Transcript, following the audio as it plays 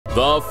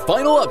The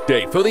final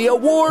update for the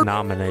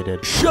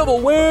award-nominated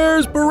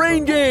Shovelware's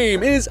Brain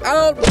Game is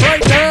out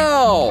right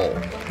now!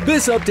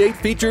 This update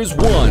features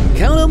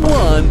count 'em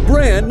one,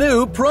 brand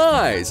new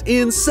prize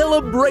in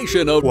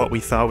celebration of what we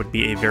thought would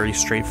be a very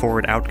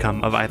straightforward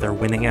outcome of either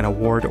winning an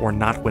award or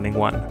not winning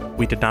one.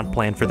 We did not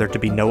plan for there to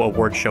be no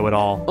award show at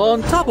all.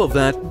 On top of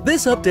that,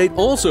 this update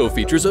also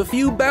features a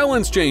few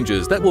balance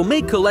changes that will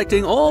make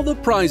collecting all the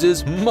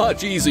prizes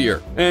much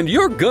easier. And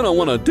you're gonna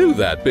want to do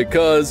that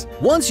because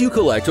once you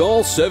collect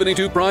all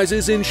 72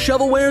 prizes in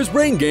Shovelware's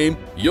Brain Game,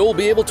 you'll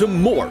be able to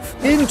morph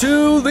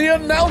into the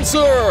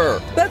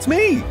announcer! That's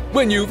me!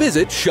 When you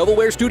visit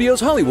Shovelware Studios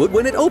Hollywood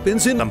when it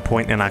opens in some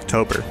point in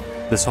October.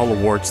 This whole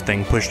awards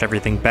thing pushed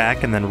everything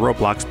back, and then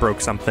Roblox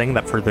broke something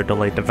that further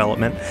delayed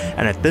development,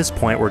 and at this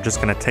point we're just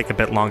gonna take a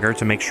bit longer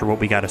to make sure what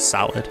we got is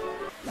solid.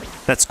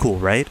 That's cool,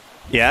 right?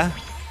 Yeah?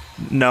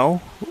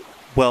 No?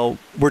 Well,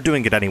 we're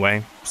doing it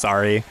anyway.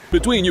 Sorry.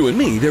 Between you and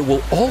me, there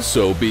will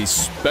also be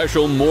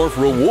special morph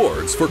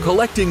rewards for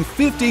collecting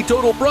 50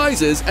 total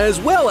prizes,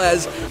 as well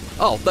as...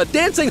 oh, the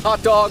dancing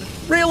hot dog!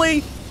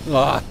 Really?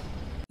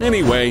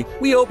 Anyway,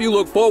 we hope you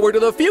look forward to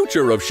the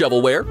future of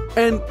Shovelware,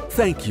 and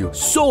thank you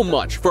so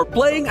much for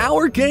playing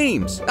our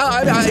games,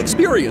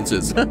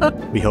 experiences.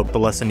 We hope the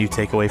lesson you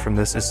take away from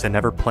this is to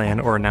never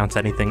plan or announce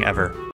anything ever.